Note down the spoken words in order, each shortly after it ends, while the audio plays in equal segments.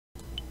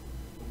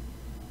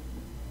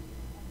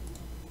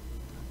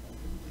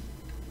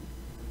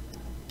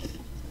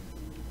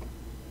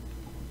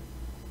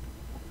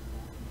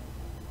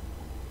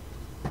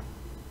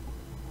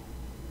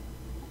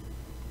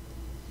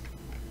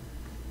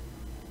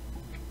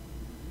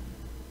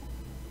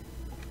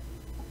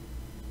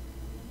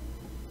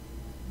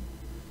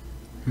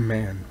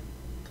Man,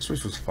 this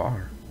place was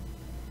far.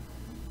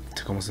 It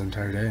took almost the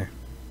entire day.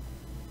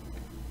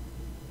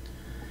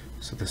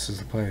 So this is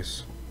the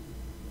place.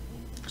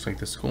 Looks like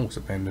the school was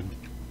abandoned.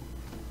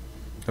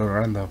 No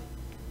around though.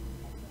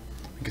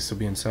 I can still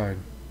be inside.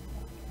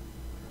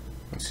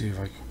 Let's see if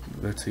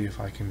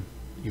I can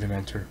even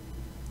enter.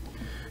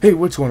 Hey,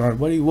 what's going on,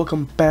 buddy?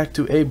 Welcome back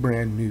to a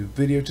brand new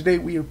video. Today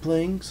we are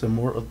playing some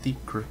more of the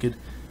Crooked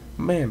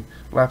Man.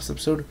 Last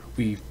episode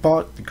we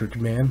fought the Crooked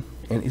Man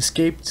and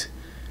escaped,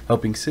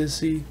 helping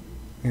Sissy,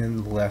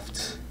 and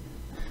left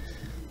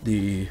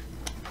the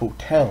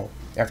hotel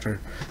after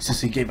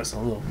Sissy gave us a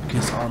little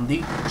kiss on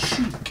the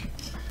cheek.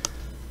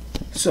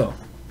 So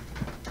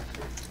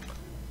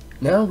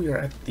now we are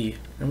at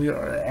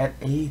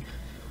a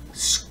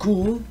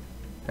school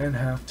and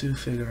have to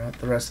figure out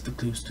the rest of the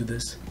clues to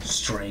this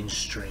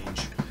strange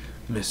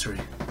mystery.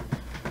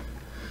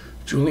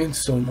 Julian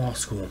Stonewall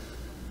School.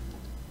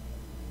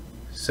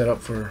 Set up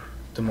for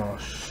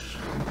demolition.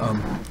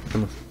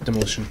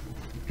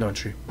 No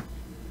entry.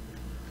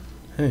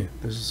 Hey,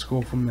 there's a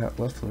school from that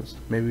left list.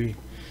 Maybe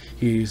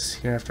he's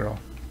here after all.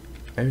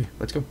 Maybe.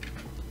 Let's go.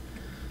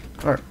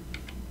 Alright.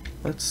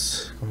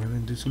 Let's go ahead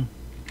and do some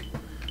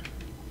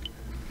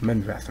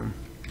men's bathroom.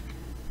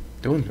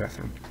 Dylan's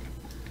bathroom.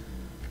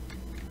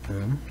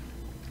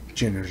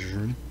 Janitor's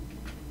room.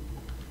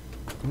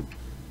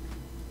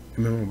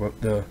 Remember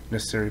about the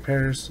necessary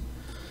repairs.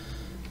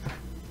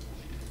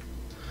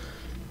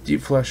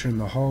 Deep flusher in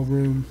the hall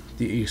room.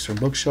 The eastern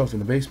bookshelf in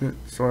the basement.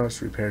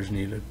 Storehouse repairs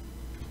needed.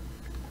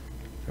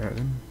 Alright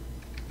then.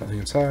 Nothing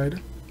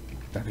inside.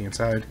 Nothing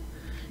inside.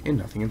 And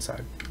nothing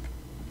inside.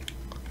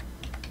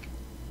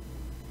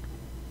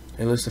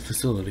 A list of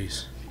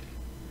facilities.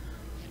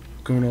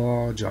 Criminal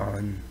law,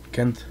 John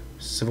Kent.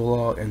 Civil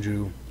law,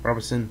 Andrew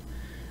Robertson.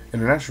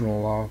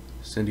 International law,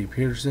 Cindy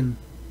Peterson.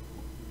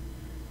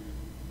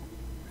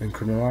 And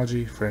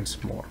criminology,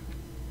 Francis Moore.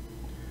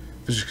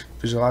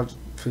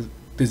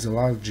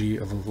 Physiology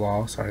of the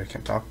law, sorry I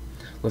can't talk,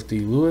 Lefty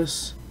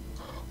Lewis.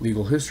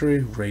 Legal history,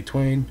 Ray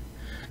Twain.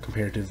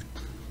 Comparative,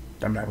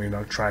 I'm not even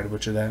going to try to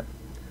butcher that.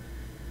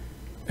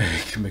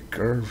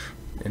 McGurv.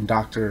 And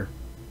Dr.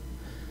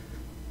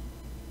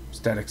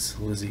 Statics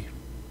Lizzie.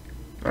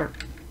 Alright.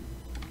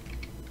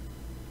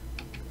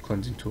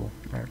 Cleansing tool.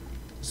 Alright,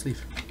 let's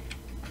leave.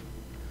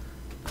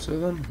 So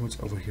then, what's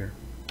over here?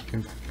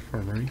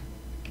 Infirmary.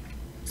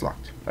 It's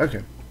locked.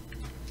 Okay.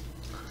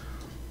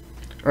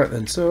 Alright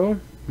then, so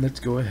let's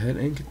go ahead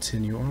and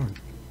continue on.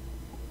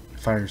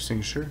 Fire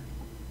extinguisher.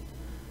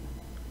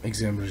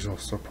 Exam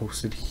results are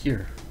posted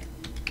here.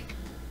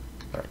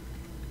 Alright.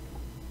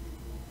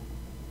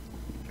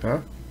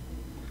 Huh?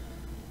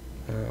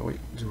 Wait,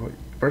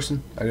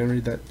 person? I didn't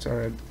read that.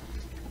 Sorry.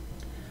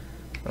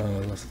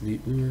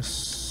 Leslie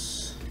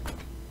Lewis.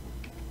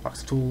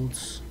 Box of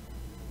tools.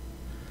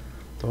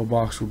 The whole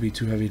box will be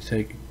too heavy to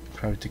take.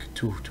 Probably take a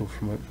tool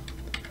from it.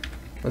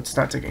 Let's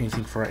not take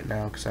anything for right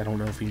now because I don't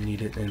know if we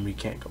need it and we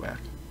can't go back.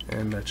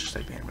 And let's just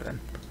take the hammer then.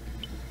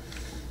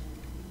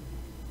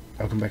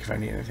 I'll come back if I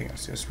need anything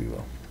else. Yes, we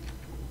will.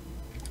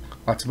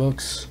 Lots of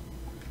books.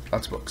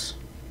 Lots of books.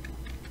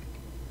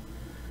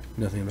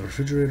 Nothing in the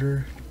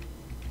refrigerator.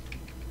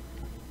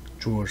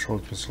 George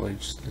holds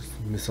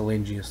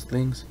miscellaneous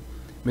things.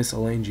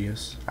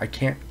 Miscellaneous. I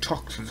can't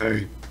talk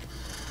today.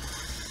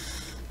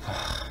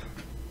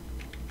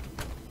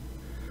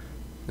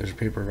 There's a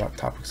paper about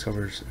topics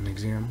covers an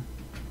exam.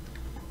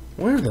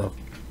 Where though?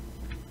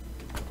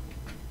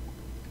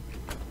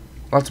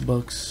 Lots of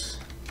books.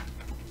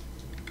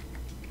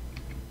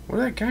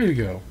 Where'd that guy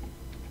go?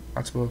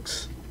 Lots of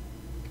books.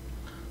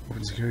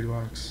 Open security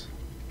box.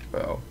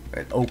 Oh,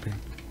 an open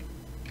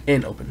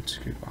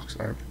security box.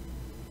 Alright.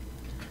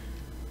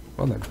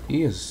 Well then,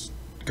 he is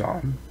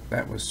gone.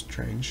 That was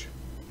strange.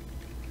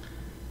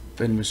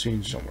 Vending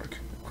machines don't work.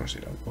 Of course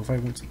they don't. Well, if I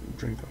want to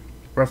drink them.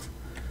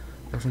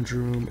 Reference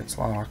room, it's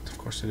locked. Of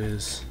course it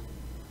is.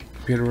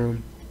 Computer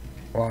room,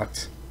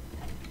 locked.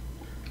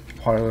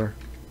 Parlor,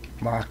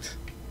 locked.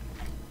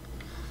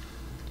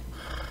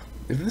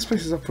 If this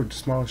place is up for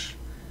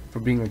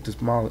being like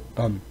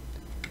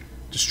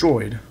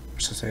destroyed,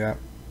 let's just say that.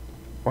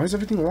 Why is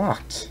everything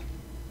locked?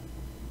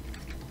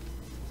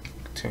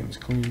 Contains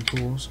cleaning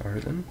tools.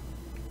 Alright then.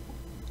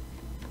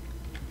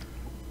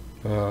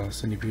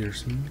 Cindy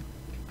Peterson.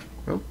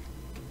 Nope.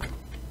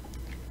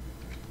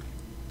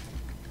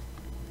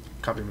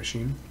 Copy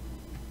machine.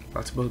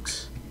 Lots of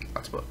books.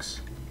 Lots of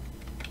books.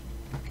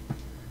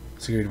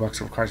 Security box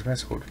that requires a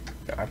passcode.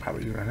 Yeah, I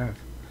probably do not have.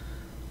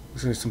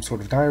 Looks like some sort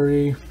of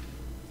diary.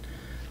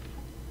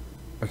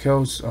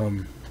 Michael's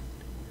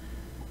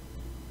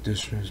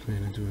dish was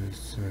made into a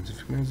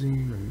scientific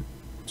magazine and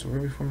so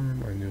every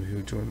form I knew he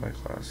would join my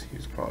class. He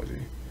was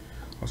apology.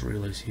 Also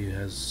realized he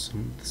has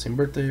the same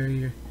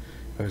birthday. It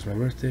was my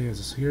birthday as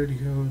a security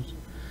code.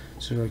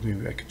 So like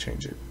maybe I could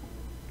change it.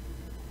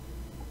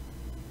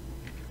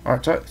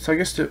 Alright, so I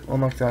guess to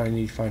unlock that I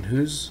need to find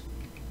who's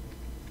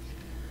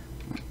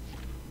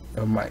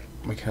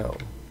Michael.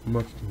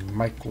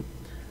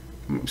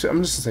 So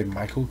I'm just gonna say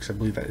Michael because I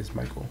believe that is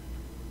Michael.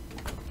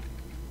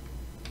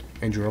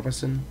 Andrew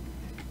Robertson,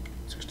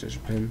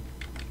 6-digit pin.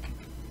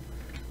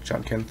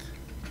 John Kent.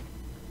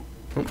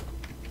 Oh.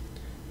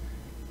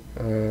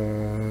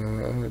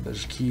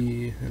 There's a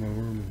key in a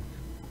room.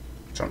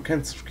 John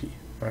Kent's key.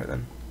 Alright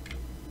then.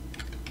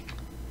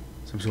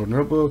 Some sort of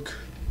notebook.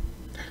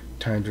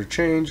 Times are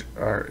changed.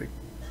 Our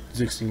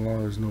existing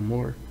law is no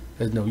more.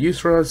 Has no use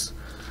for us.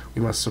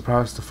 We must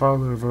surpass the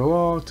father of our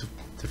law to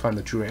find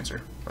the true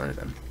answer. Alright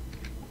then.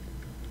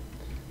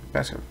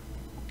 Ask him.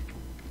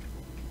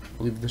 I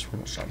believe this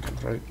one was John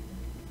Kent, right?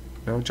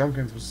 No, John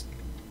Kent was...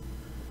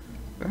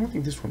 I don't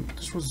think this one...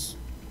 This was...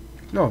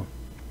 No.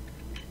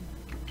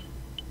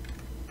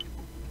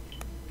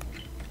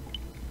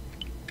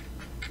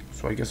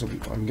 So I guess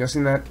I'm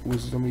guessing that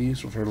was going to be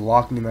useful for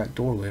locking that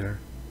door later.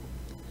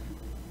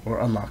 Or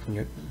unlocking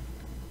it.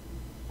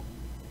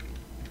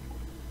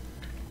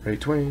 Ray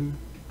Twain.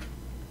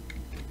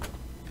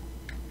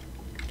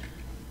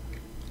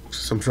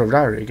 Some sort of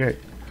diary, okay.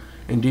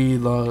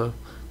 Indeed, Law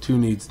 2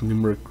 needs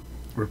numeric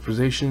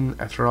representation.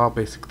 After all,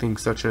 basic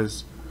things such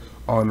as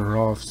on or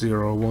off,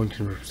 0 or 1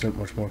 can represent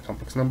much more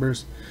complex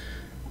numbers.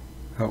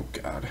 Oh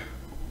god.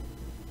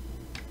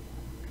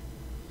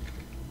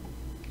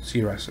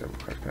 See rest of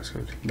the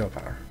passcode. No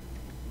power.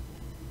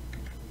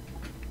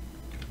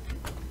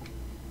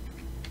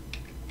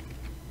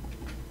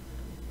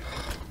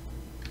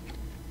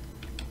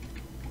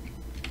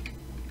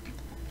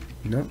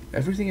 No,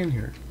 everything in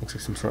here looks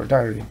like some sort of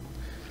diary.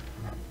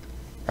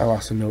 I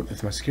lost a note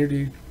with my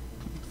security,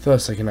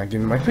 thus I cannot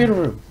get in my computer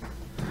room.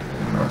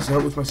 I lost a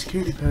note with my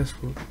security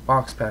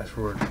box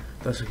password,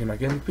 thus I cannot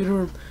get in the computer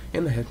room,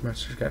 and the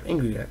headmaster got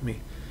angry at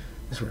me.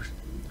 This works.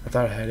 I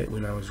thought I had it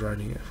when I was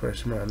writing it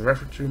first around the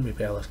reference room.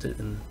 Maybe I left it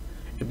in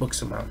a book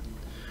somehow.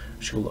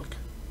 I should go look.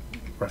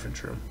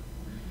 Reference room.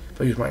 If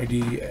I use my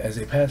ID as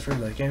a password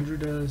like Andrew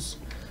does,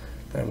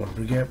 then I won't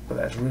forget, but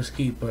that's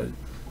risky, but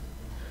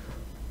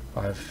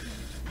I've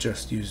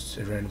just used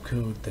a random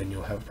code, then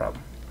you'll have a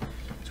problem.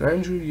 So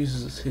Andrew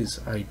uses his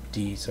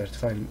ID, so I have to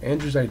find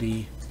Andrew's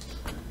ID.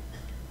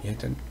 Yeah,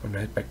 then I'm gonna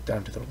head back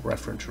down to the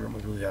reference room. I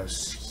believe that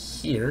was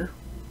here.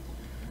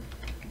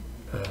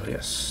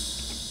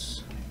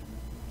 Yes.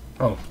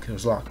 Oh, it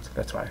was locked,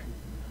 that's why.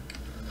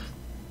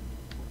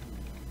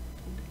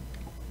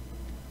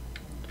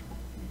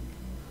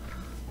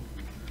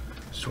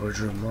 Storage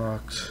room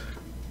locked.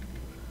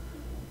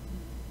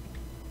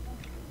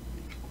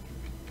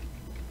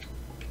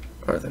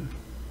 Alright then.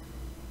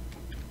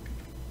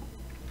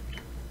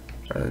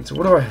 Alright then, so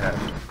what do I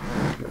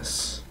have?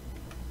 This.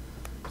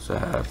 So I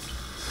have...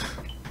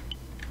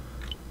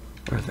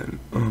 Alright then,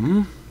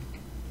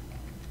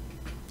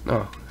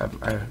 oh,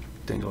 I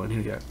didn't go in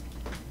here yet.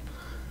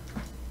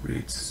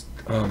 Reads,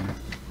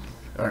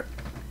 alright.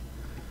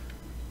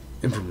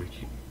 Infirmary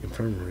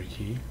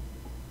key.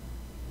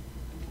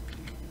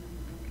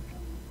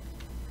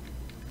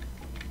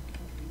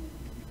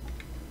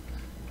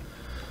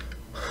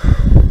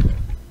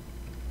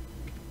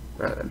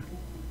 Alright then.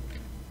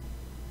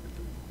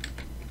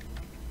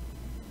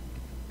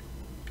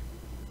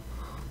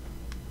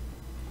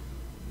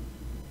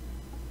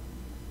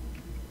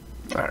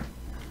 Alright.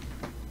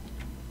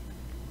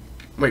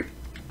 Wait.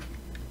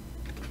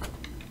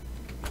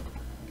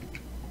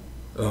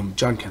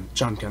 John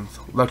Kent,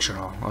 lecture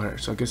hall. Alright,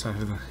 so I guess I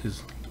have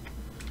his...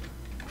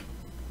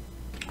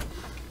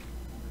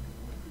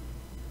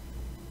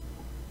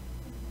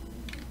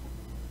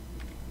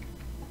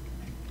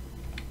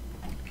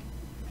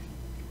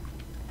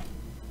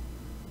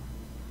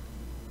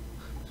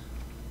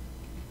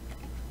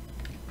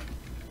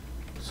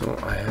 So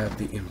I have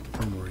the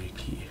infirmary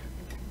key.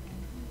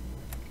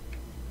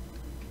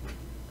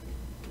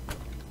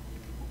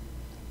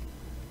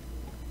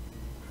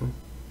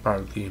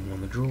 Power key in one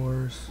of the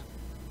drawers.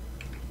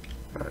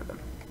 Alright then.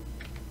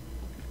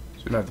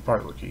 So now the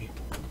parlor key.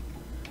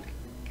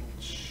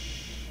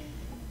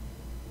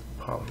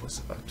 Parlor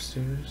was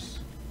upstairs.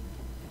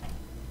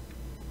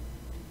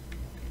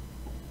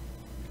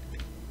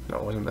 No,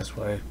 it wasn't this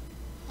way.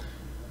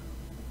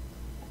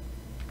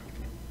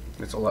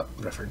 It's a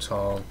reference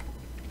hall.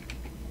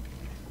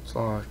 It's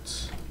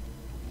locked.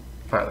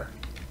 Parlor.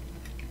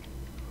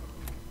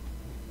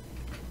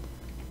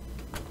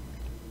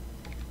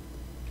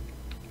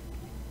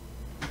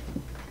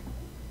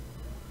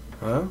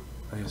 Huh?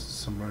 I guess it's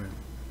some rhyme.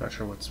 Not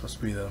sure what it's supposed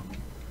to be though.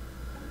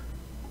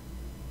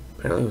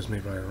 Apparently it was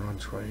made by Ron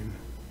Twain.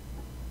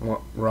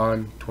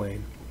 Ron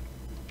Twain.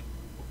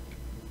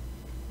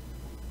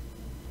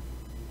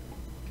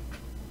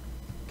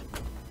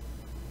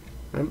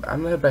 I'm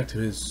gonna head back to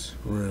his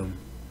room.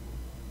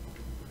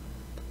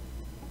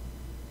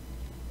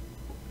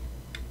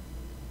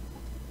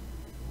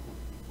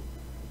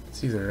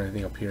 See if there's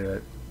anything up here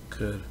that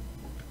could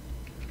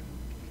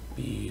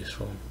be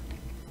useful.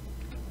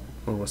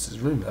 Or what's his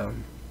room though?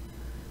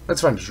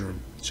 Let's find his room,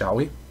 shall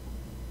we?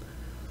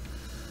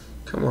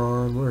 Come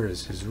on, where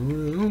is his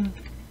room?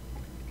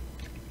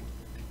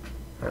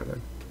 Alright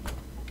then.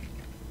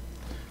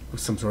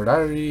 With some sort of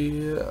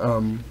diary,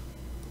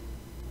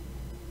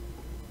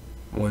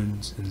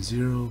 1s and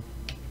 0.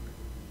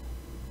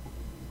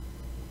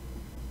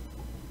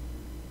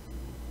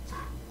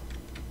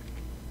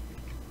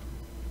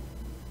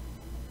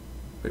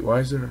 Wait, why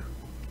is there...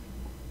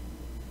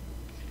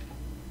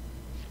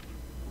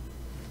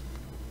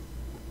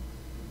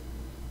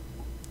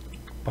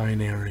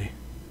 binary.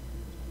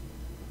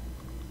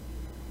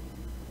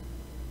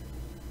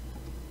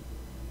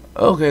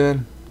 Okay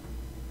then.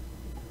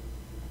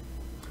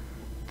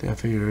 I think I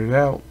figured it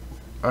out.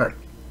 Alright.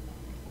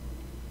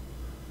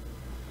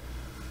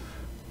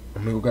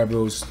 I'm gonna go grab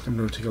those. I'm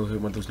gonna take a look at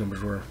what those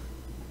numbers were.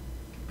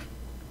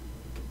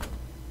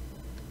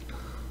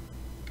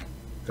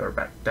 They're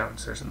back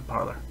downstairs in the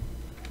parlor.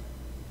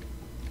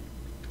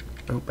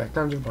 Oh, back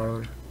down to the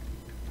parlor.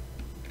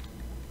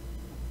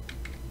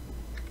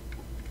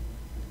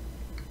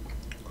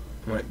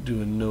 I might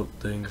do a note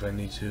thing if I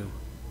need to.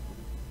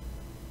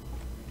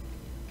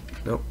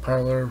 Nope,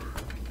 parlor.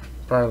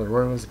 Parlor,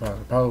 where was the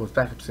parlor? Parlor was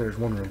back upstairs,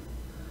 one room.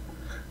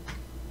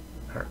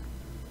 Alright.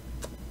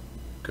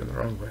 Going the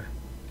wrong way.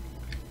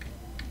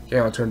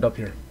 Yeah, I turned up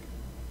here.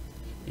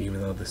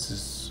 Even though this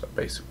is a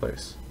basic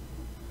place.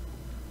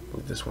 I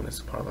believe this one is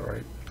the parlor,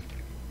 right?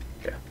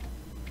 Yeah.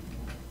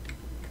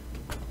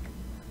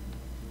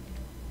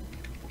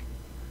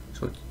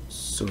 So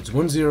it's 10,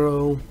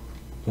 101,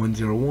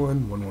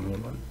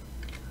 1111.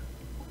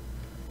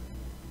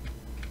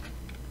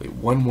 Wait,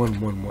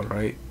 1111,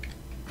 right?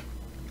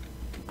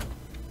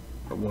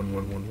 Or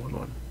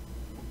 11111.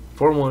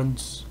 4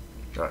 ones.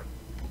 Alright.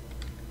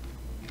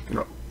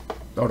 No.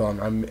 Hold on,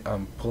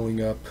 I'm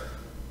pulling up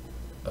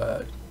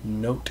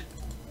note.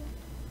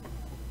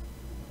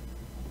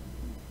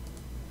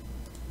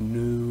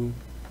 New.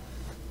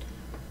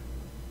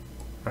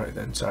 Alright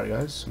then, sorry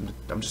guys.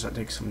 I'm just gonna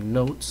take some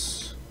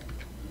notes.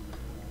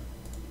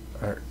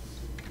 Alright.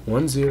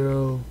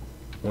 10,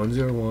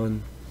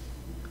 101,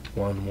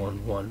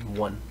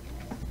 1111.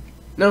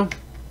 No.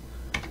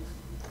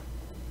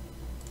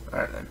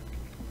 Alright then.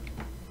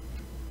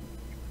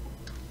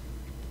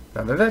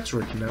 Now that that's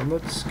written down,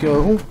 let's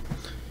go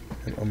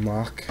and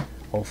unlock,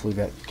 hopefully,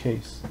 that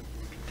case.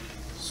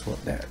 That's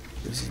what that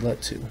is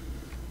led to.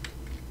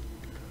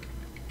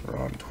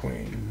 Ron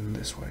Twain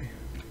this way.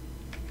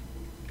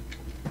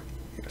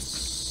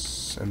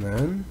 Yes. And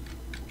then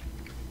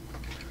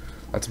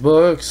lots of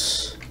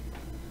books.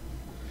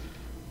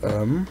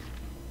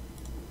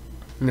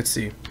 Let's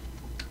see.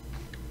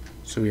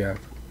 So we have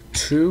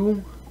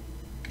 2,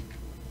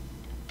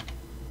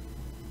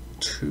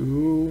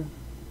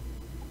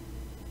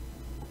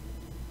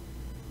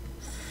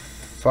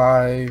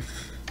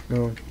 5,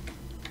 no,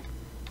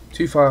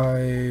 2,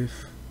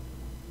 5,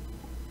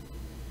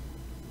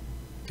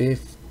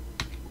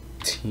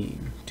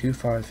 15, 2,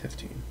 5,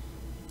 15.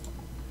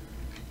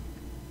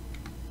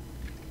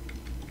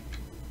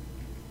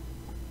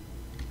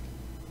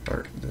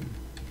 Alright, then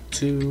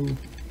 2,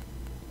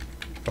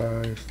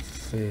 5,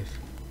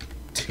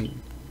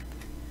 15.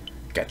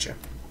 Gotcha.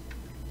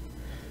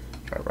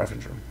 Alright,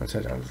 reference room. Let's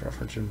head down to the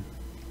reference room.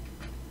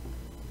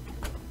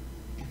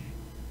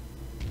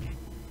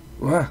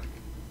 What?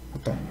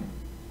 What the?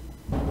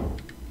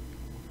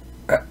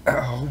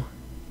 Ow.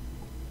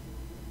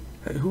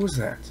 Hey, who was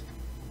that?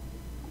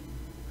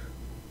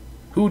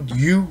 Who'd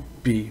you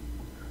be?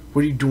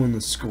 What are you doing in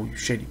the school, you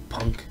shady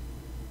punk?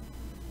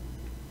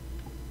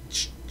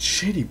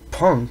 Shady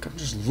punk? I'm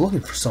just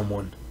looking for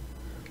someone.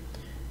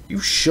 You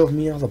shoved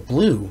me out of the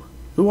blue.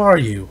 Who are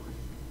you?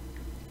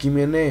 Give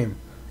me a name.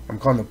 I'm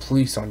calling the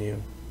police on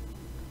you.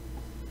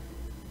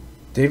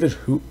 David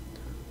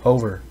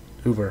Hoover.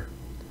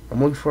 I'm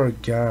looking for a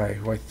guy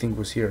who I think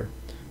was here.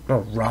 Not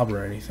a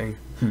robber or anything.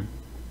 You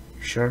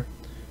sure?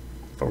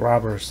 If a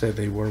robber said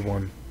they were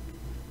one.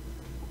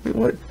 Wait,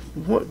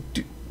 what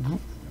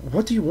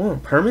do you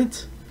want?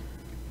 Permit?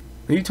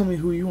 Now you tell me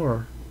who you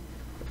are.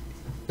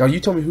 Now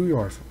you tell me who you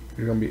are.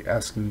 You're gonna be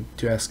asking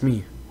to ask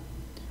me.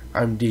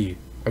 I'm D.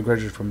 I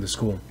graduated from the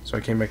school, so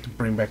I came back to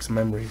bring back some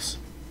memories.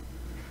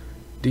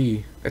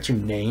 D, that's your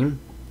name?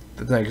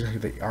 That's not exactly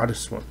the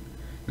oddest one.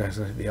 Not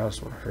exactly the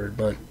oddest one I heard,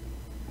 but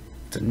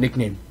it's a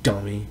nickname,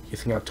 dummy. You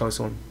think I'll tell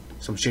someone,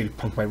 some shady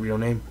punk, my real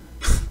name?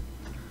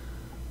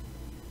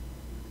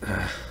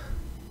 What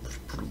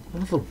a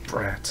little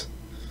brat.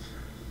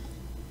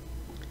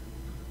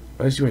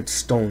 At least you ain't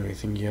stolen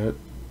anything yet.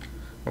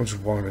 I'm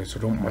just wandering, so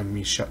don't mind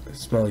me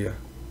smell ya.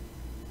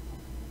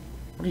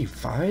 What are you,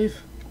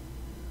 5?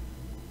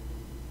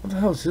 What the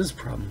hell is his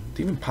problem?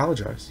 Didn't even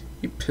apologize.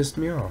 He pissed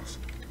me off.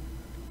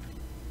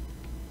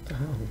 What the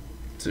hell?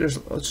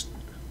 Seriously,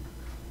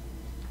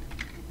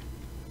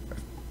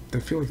 I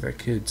feel like that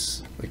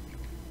kid's like,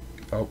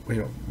 oh, you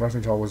know,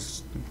 reference hall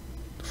was,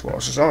 the floor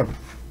is on.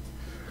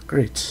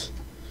 Great.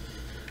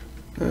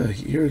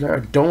 Here I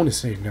don't want to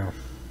save now.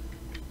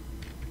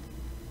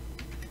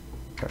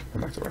 Okay,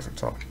 I'm back to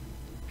reference hall.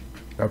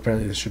 Now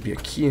apparently there should be a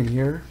key in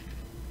here.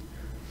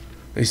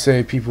 They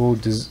say people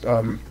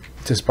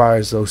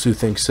despise those who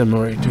think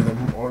similarly to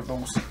them, or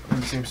those in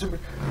the same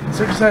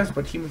circumstance,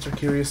 but humans are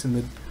curious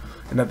in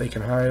that they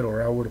can hide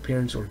or outward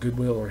appearance or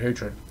goodwill or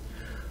hatred.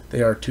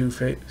 They are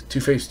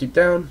two-faced deep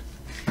down.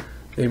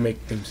 They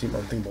make them seem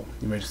unthinkable.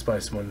 You may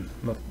despise someone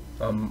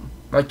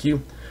like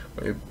you,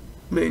 but it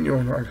may in your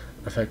own heart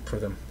have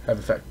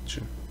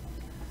affection.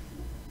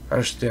 I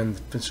understand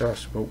the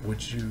instruction, but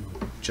would you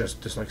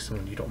just dislike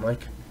someone you don't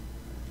like?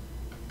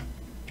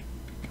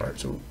 Alright,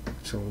 so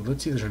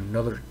let's see if there's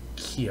another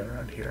key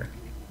around here.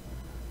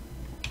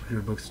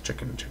 Your books to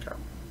check in and check out.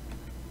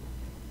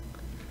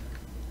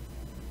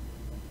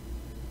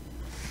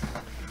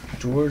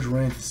 George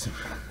Ransom.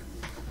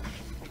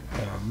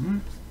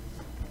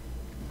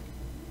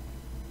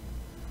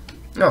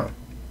 No.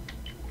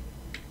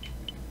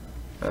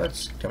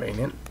 That's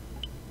convenient.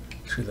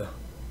 To the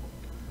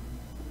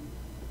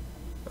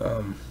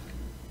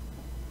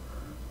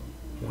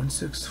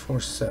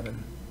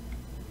 1647.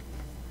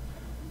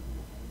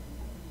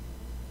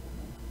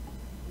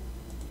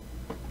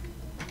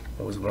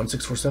 What was it?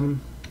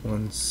 1647?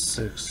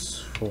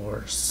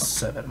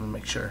 1647. I'm gonna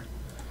make sure.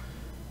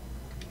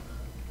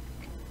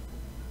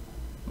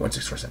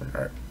 1647.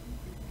 Alright.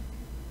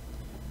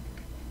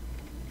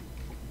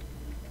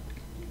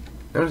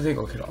 I'm gonna take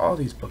a look at all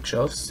these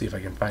bookshelves, see if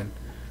I can find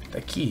the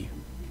key.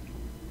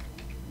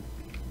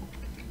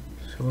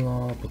 Civil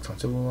law, books on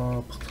civil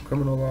law, books on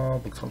criminal law,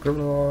 books on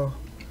criminal law.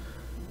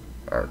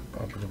 Alright,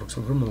 I'll bring the books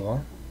on criminal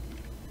law.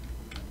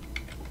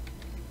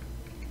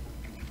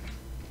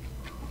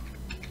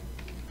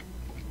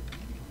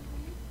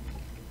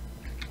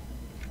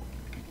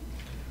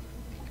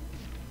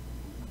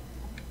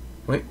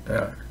 Wait,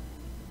 okay.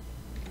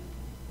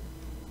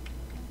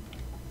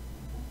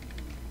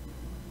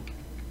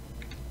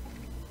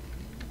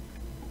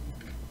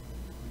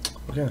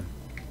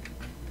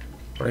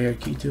 What do I got a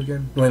key to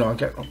again? Wait, no, I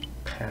got a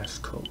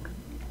passcode.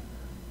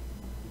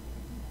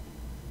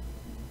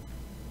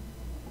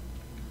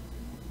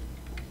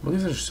 I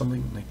believe there's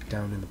something like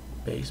down in the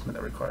basement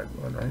that required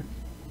one, right?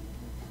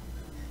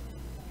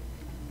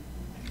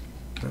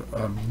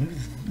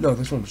 No,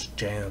 this one was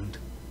jammed.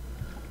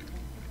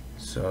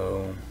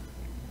 So,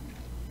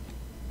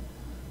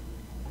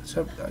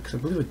 because I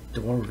believe a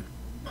door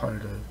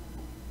required a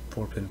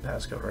 4-pin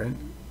passcode, right?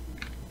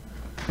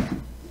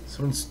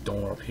 Someone's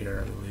door up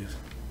here, I believe.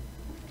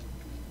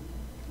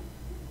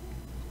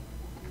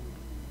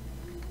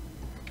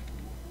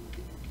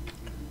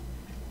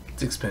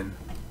 Six-pin.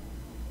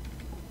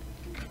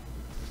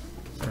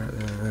 Alright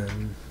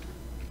then.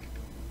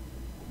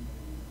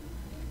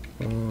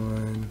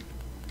 1,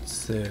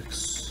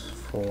 6,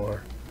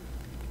 4.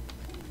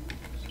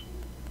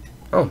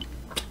 Oh, well,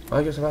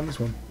 I guess I found this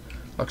one.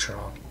 Lecture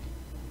hall.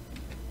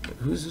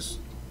 Who's this?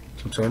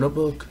 Some sort of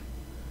notebook.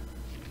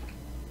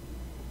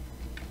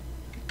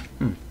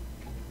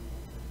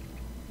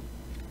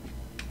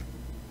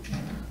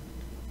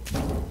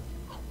 Oh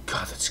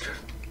God, that's good.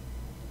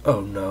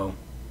 Oh no.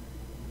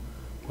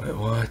 Wait,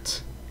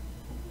 what?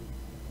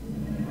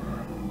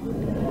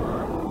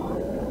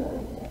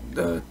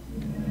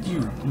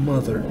 You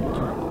mother.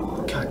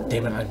 God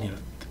damn it,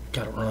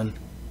 gotta run.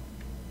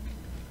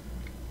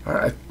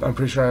 Alright, I'm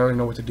pretty sure I already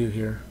know what to do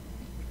here.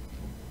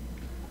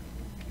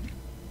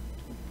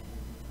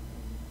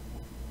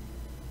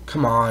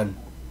 Come on.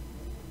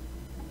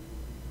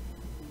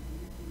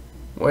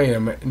 Wait a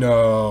minute.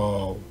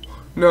 No.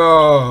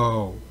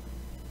 No.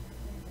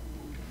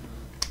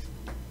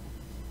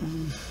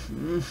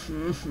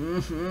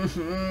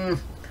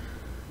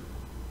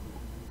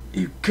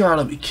 You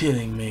gotta be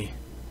kidding me.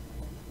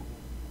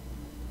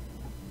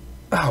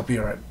 I'll be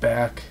right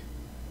back.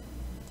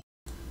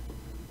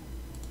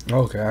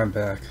 Okay, I'm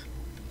back.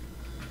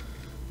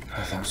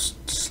 Oh, that was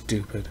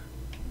stupid.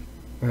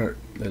 Alright,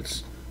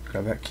 let's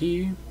grab that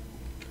key.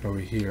 Over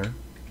here.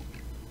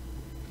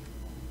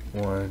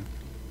 1,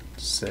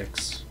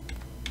 6,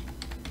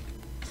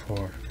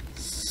 4,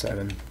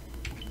 7.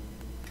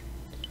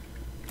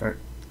 Alright,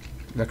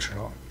 lecture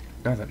hall.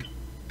 Now then.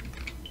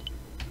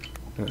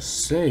 I'm gonna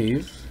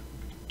save.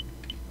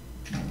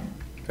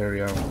 There we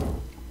go.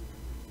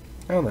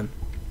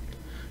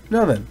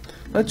 Now then,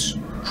 let's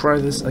try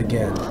this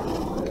again.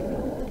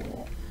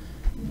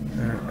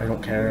 I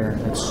don't care.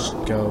 Let's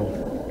just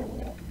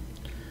go.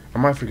 I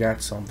might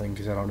forget something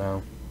because I don't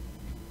know.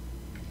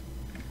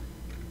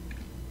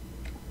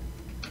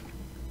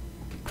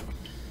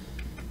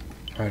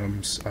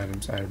 Items.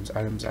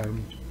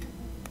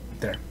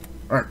 There.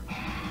 Alright.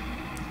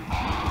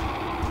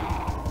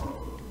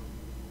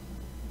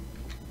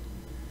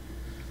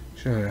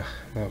 Sure,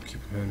 that'll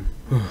keep him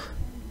in.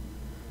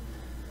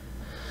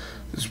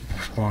 This is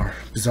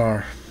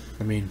bizarre.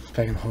 I mean,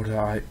 back in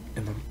the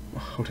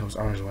hotel's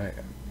hours away,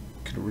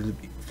 could it really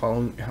be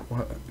following?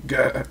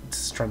 God,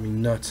 this is driving me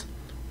nuts.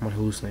 I might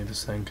hallucinate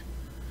this thing.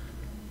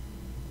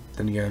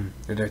 Then again,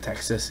 it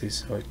attacks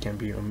sissies, so it can't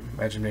be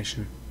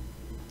imagination.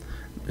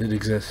 It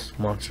exists.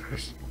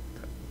 Monsters.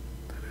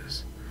 That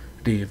is.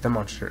 D. If that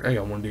monster. I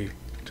got 1D.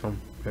 Tell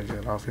him. Gotta get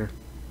it off here.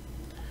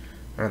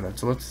 Alright then,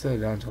 so let's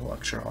head down to the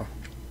lecture hall.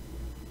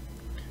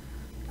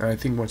 And I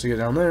think once I get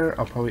down there,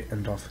 I'll probably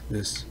end off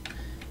this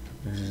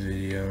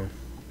video.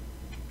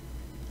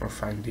 Or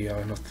find the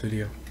end of the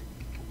video.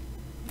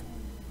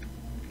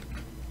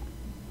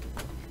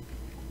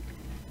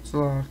 It's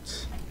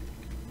locked.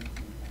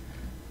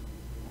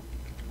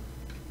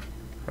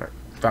 Alright,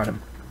 found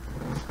him.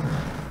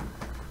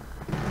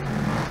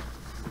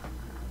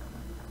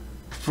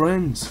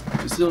 friends,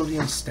 facility,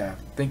 and staff,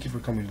 thank you for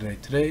coming today.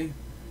 Today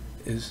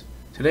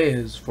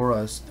is for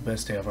us the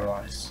best day of our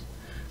lives.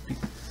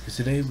 Because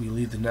today we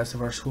leave the nest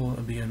of our school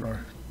and begin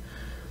our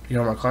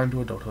climb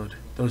to adulthood.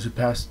 Those who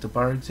passed the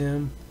bar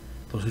exam,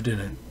 those who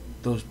didn't,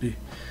 those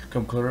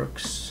become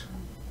clerks,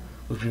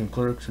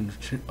 and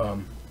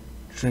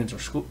trains our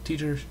school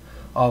teachers.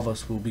 All of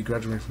us will be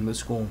graduating from this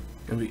school,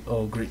 and we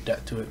owe great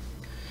debt to it.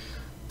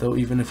 Though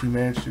even if we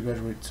manage to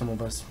graduate, some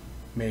of us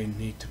may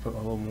need to put a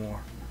little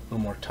more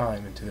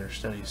time into their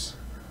studies.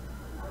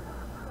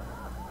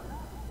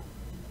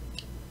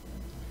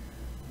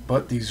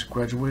 But these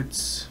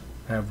graduates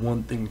have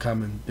one thing in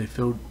common: they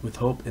filled with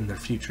hope in their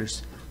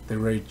futures. They're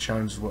ready to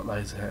challenge what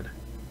lies ahead.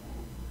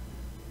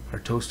 Our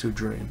toast to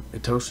dream. A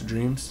toast to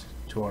dreams,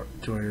 to our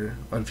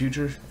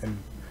futures, and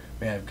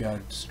may I have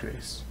God's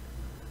grace.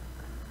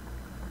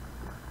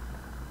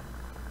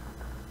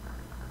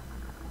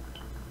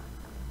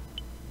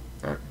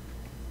 Alright.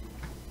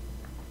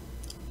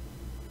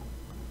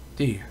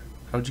 D,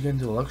 how'd you get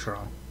into the lecture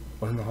hall?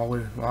 Wasn't the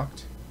hallway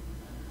locked?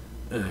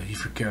 You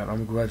forget,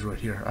 I'm a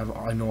graduate here.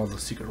 I know all the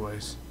secret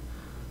ways.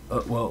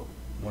 Well,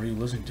 what are you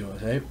listening to, a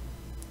tape?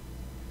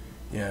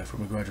 Yeah,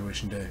 from a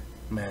graduation day.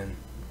 Man,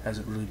 has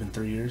it really been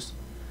 3 years?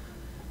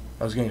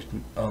 I was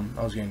getting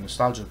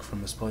nostalgic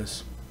from this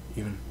place,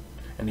 even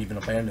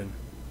abandoned.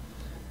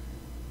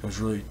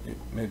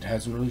 It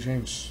hasn't really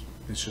changed.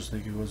 It's just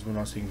like it was when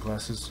I was taking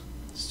classes.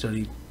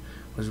 Study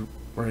was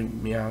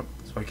wearing me out,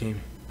 so I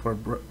came for a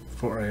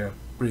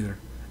breather.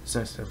 It's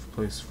nice to have a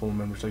place full of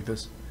members like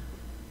this.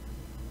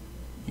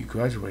 You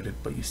graduated,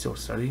 but you still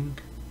studying?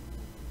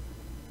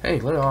 Hey,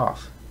 let it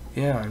off.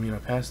 Yeah, I mean, I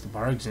passed the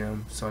bar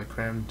exam, so I'm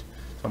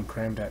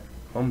crammed at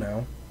home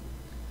now.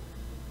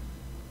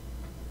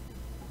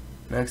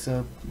 Next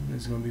up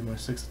is going to be my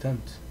 6th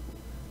attempt.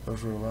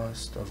 Those were the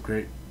last of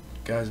great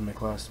guys in my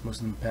class.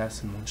 Most of them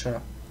passed in one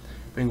shot.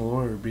 Being a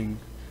lawyer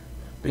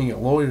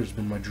has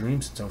been my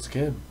dream since I was a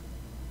kid.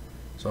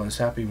 So I was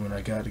happy when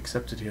I got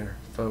accepted here.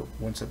 Felt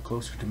one step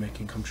closer to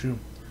making it come true.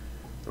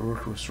 The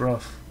work was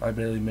rough. I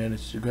barely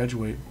managed to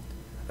graduate.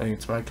 I think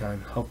it's my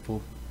kind,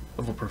 helpful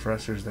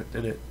professors that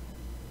did it.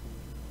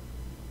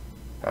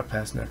 I'll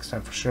pass next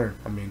time for sure.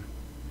 I mean,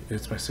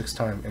 it's my 6th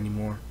time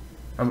anymore.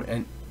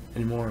 And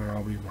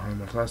I'll be behind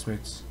my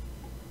classmates.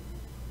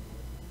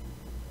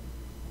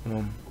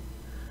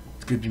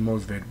 It's good to be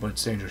motivated, but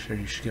it's dangerous here.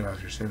 You should get out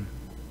here soon.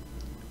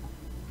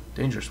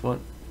 Dangerous? What?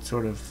 It's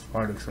sort of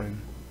hard to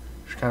explain.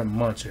 There's kind of a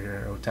monster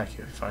here. It'll attack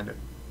you if you find it.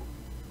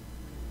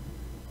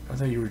 I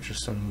thought you were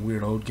just some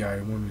weird old guy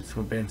who wanted to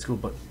abandon school,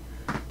 but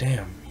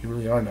damn, you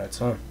really are nuts,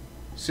 huh?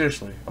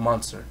 Seriously, a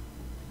monster.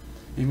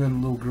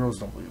 Even little girls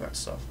don't believe that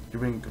stuff.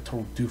 You're being a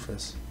total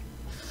doofus.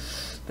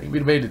 That can be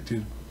debated,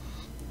 dude.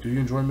 Do you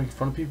enjoy making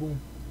fun of people?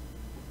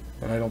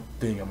 And I don't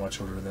think I'm much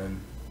older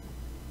than...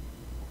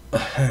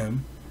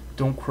 Ahem.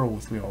 Don't crow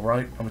with me,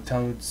 alright? I'm a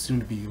talented,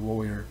 soon-to-be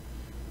lawyer.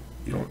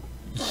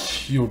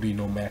 You'll be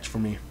no match for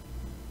me.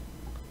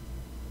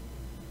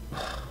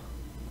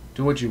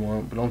 Do what you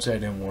want, but don't say I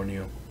didn't warn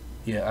you.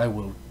 Yeah, I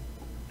will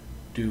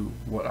do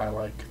what I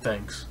like,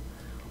 thanks.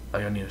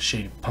 I need a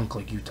shady punk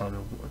like you telling me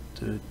what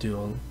to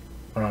do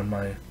around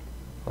my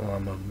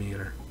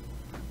meter.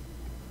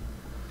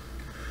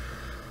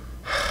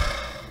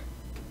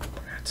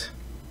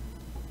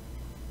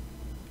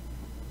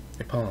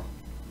 Hey, Paul.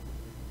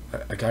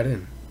 I got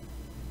in.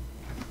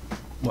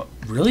 What?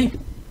 Really?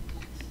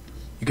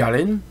 You got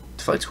in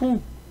to flight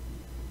school?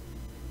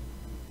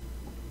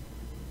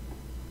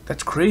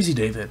 That's crazy,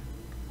 David.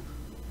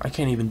 I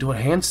can't even do a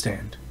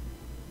handstand.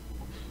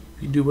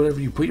 You can do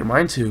whatever you put your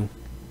mind to.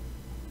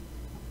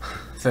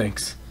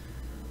 Thanks.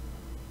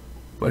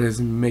 But it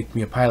doesn't make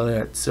me a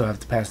pilot. I still have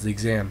to pass the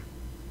exam.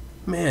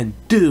 Man,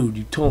 dude,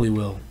 you totally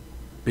will.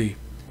 B.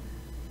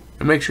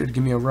 And make sure to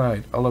give me a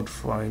ride. I love to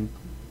fly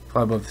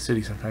above the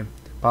city sometime.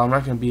 But I'm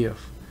not gonna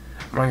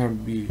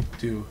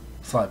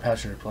fly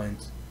passenger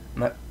planes.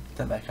 I'm not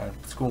that kind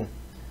of school.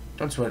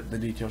 Don't sweat the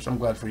details. I'm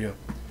glad for you.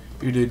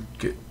 You did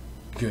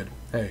good.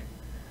 Hey,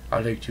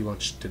 I'll take you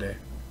lunch today.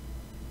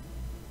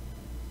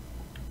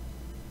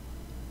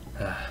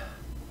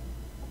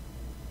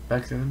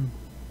 Back then,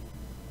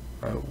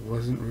 I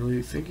wasn't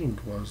really thinking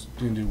what I was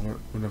going to do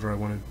whenever I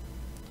wanted.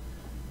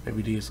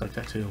 Maybe D is like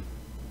that too.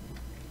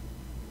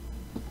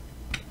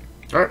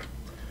 Alright,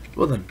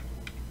 well then,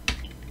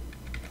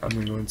 I'm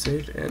going to go and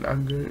save, and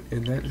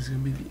that is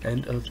going to be the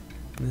end of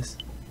this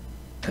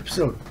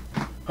episode.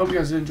 Hope you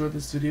guys did enjoy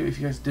this video. If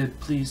you guys did,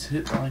 please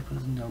hit the like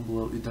button down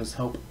below. It does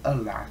help a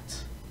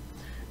lot.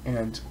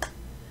 And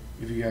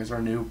if you guys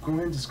are new, go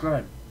ahead and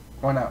subscribe.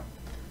 Why not?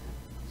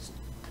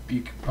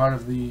 Be part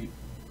of the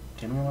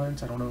Gaming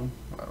Alliance. I don't know.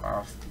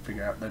 I'll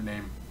figure out that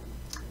name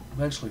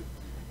eventually.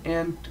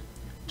 And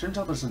turns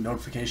out there's a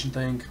notification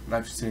thing, and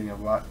I've seen it a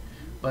lot.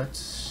 But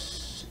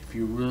if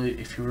you're really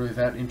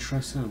that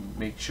interested,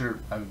 make sure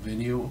I have a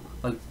video,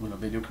 like when a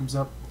video comes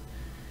up,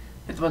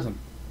 hit the button.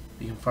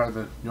 You can fire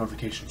the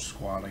notification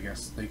squad, I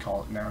guess they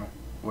call it now,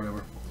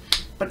 whatever.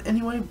 But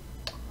anyway,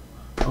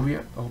 I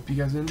hope you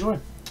guys enjoy.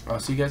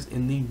 I'll see you guys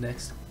in the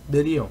next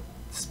video.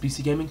 This is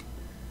PC Gaming,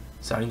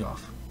 signing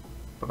off.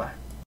 Bye-bye.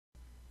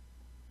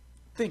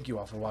 Thank you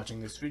all for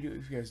watching this video.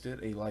 If you guys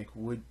did, a like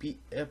would be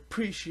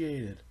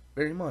appreciated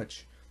very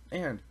much.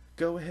 And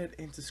go ahead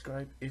and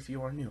subscribe if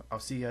you are new. I'll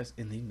see you guys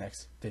in the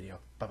next video.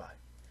 Bye-bye.